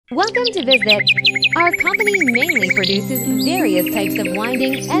Welcome to visit. Our company mainly produces various types of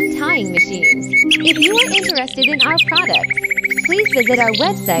winding and tying machines. If you are interested in our products, please visit our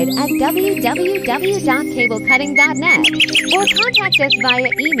website at www.cablecutting.net or contact us via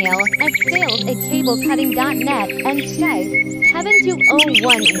email at sales@cablecutting.net and Skype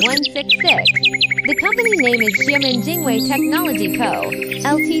 7201166. The company name is Jingwei Technology Co.,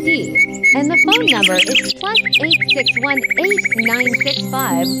 Ltd., and the phone number is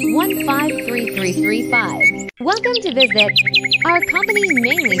 +861-8965-153335. Welcome to visit. Our company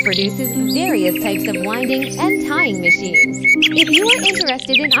mainly produces various types of winding and tying machines. If you are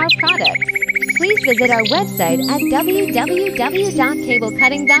interested in our products, please visit our website at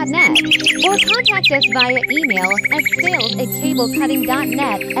www.cablecutting.net or contact us via email at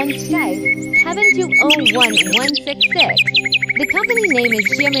sales@cablecutting.net and Skype 7201166. The company name is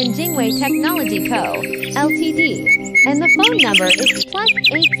Jingwei Technology Co., Ltd., and the phone number is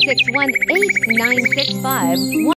 +861-8965